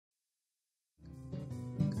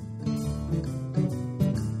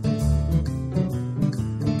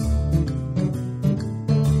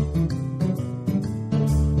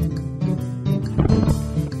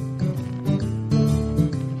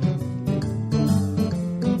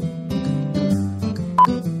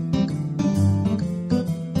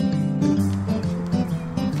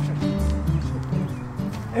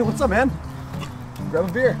what's up, man? Grab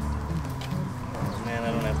a beer. Oh, man,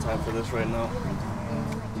 I don't have time for this right now.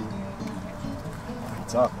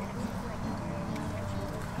 What's up?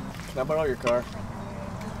 Can I borrow your car?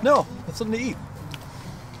 No, that's something to eat.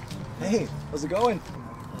 Hey, how's it going?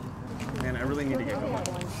 Man, I really need to get going.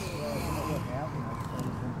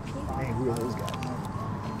 Hey, who are those guys?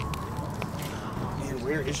 Man,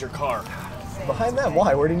 where is your car? Behind them.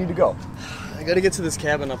 Why? Where do you need to go? I gotta get to this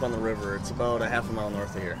cabin up on the river. It's about a half a mile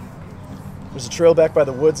north of here. There's a trail back by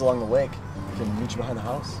the woods along the lake. I can meet you behind the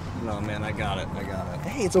house. No, man, I got it.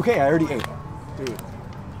 Hey, it's okay. I already ate. Dude.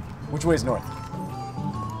 Which way is north?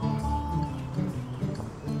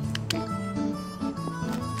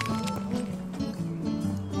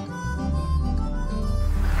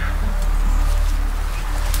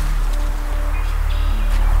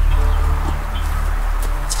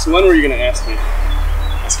 So when were you gonna ask me?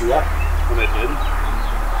 Ask you what? What I did?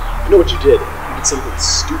 I know what you did. You did something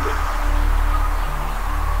stupid.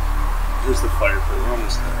 Here's the fire pit. We're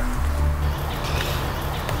almost there.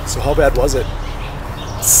 So how bad was it?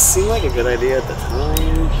 It seemed like a good idea at the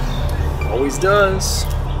time. Always does.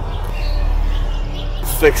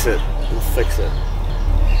 Fix it. We'll fix it.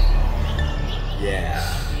 Yeah.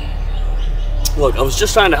 Look, I was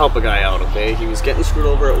just trying to help a guy out, okay? He was getting screwed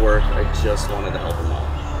over at work. I just wanted to help him out.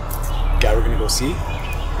 Guy we're gonna go see?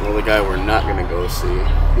 Well, the guy we're not gonna go see.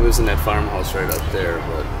 He lives in that farmhouse right up there,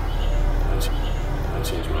 but I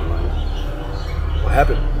changed my mind. What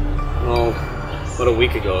happened? Well, about a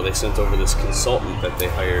week ago, they sent over this consultant that they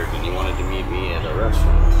hired, and he wanted to meet me at a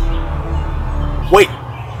restaurant. Wait!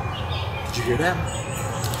 Did you hear that?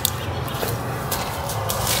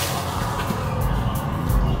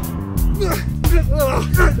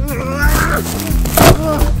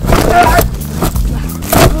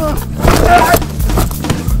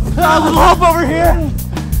 A little help over here!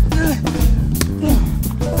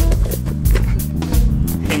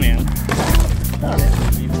 Hey, man.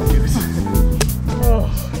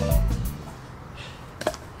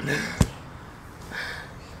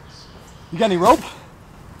 You got any rope?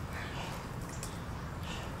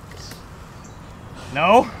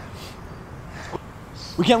 No?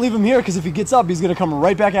 We can't leave him here because if he gets up, he's gonna come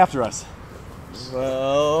right back after us.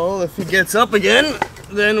 Well, if he gets up again,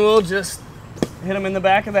 then we'll just hit him in the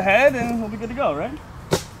back of the head and we'll be good to go, right?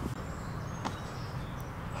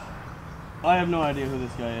 I have no idea who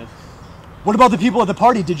this guy is. What about the people at the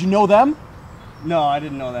party? Did you know them? No, I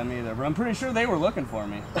didn't know them either, but I'm pretty sure they were looking for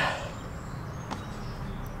me.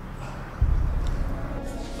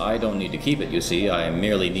 I don't need to keep it, you see. I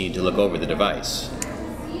merely need to look over the device.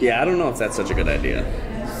 Yeah, I don't know if that's such a good idea.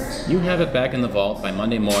 You have it back in the vault by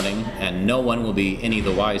Monday morning, and no one will be any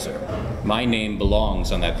the wiser. My name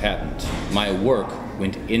belongs on that patent. My work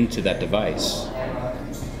went into that device.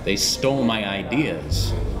 They stole my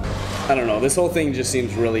ideas. I don't know, this whole thing just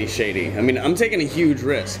seems really shady. I mean, I'm taking a huge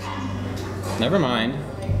risk. Never mind.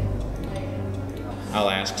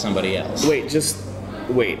 I'll ask somebody else. Wait, just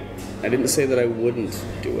wait. I didn't say that I wouldn't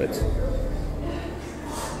do it.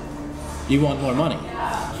 You want more money?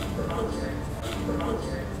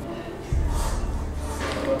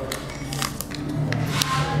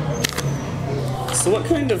 So what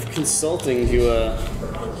kind of consulting do you,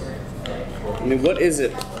 I mean, what is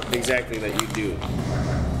it exactly that you do?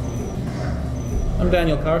 I'm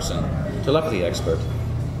Daniel Carson, telepathy expert.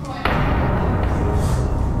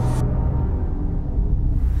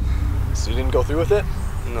 So you didn't go through with it?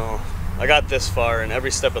 No. I got this far, and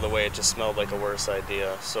every step of the way it just smelled like a worse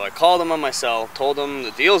idea. So I called him on my cell, told him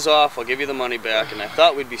the deal's off, I'll give you the money back, and I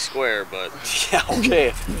thought we'd be square, but... Yeah,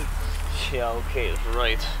 okay. Yeah, okay, is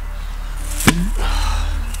right.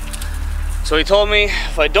 So he told me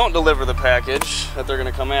if I don't deliver the package, that they're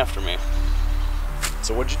gonna come after me.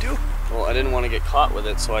 So what'd you do? Well, I didn't want to get caught with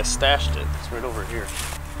it, so I stashed it. It's right over here.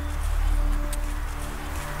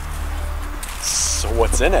 So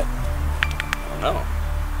what's in it? I don't know.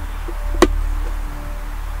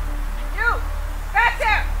 You! Back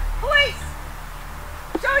there! Police!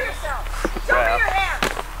 Show yourself! Show me your hands!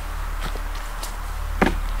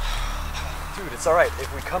 Dude, it's alright.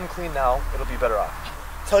 If we come clean now, it'll be better off.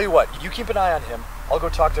 Tell you what, you keep an eye on him. I'll go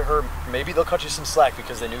talk to her. Maybe they'll cut you some slack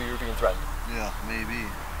because they knew you were being threatened. Yeah, maybe.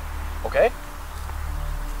 Okay?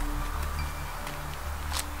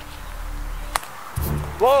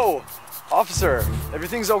 Whoa! Officer,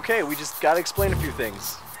 everything's okay. We just gotta explain a few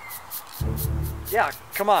things. Yeah,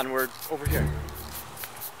 come on, we're over here.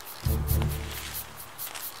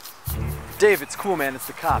 Dave, it's cool, man. It's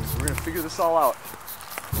the cops. We're gonna figure this all out.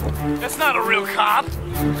 That's not a real cop!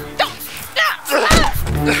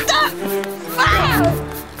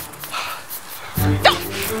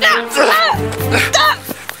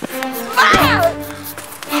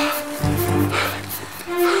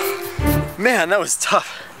 Man, that was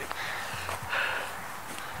tough.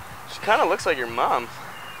 She kind of looks like your mom.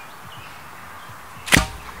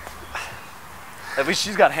 At least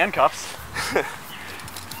she's got handcuffs.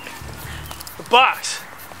 The box!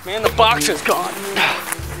 Man, the box is gone.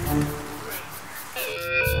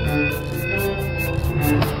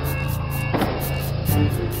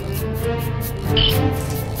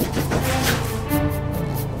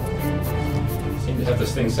 Seem to have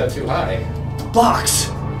this thing set too high. Box!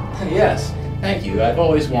 Yes, thank you. I've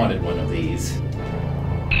always wanted one of these.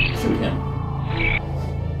 Shoot him.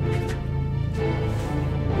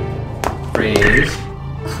 Freeze.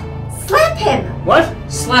 Slap him! What?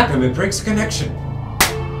 Slap him, it breaks the connection.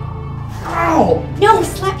 Ow! No,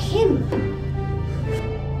 slap him!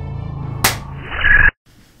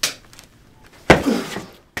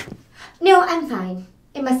 No, I'm fine.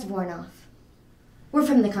 It must have worn off. We're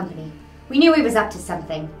from the company. We knew he was up to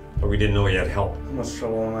something. But we didn't know he had help. How much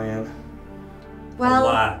trouble am I in? Well, A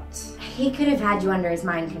lot. he could have had you under his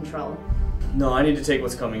mind control. No, I need to take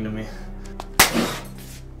what's coming to me.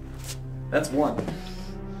 That's one.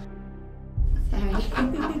 Sorry.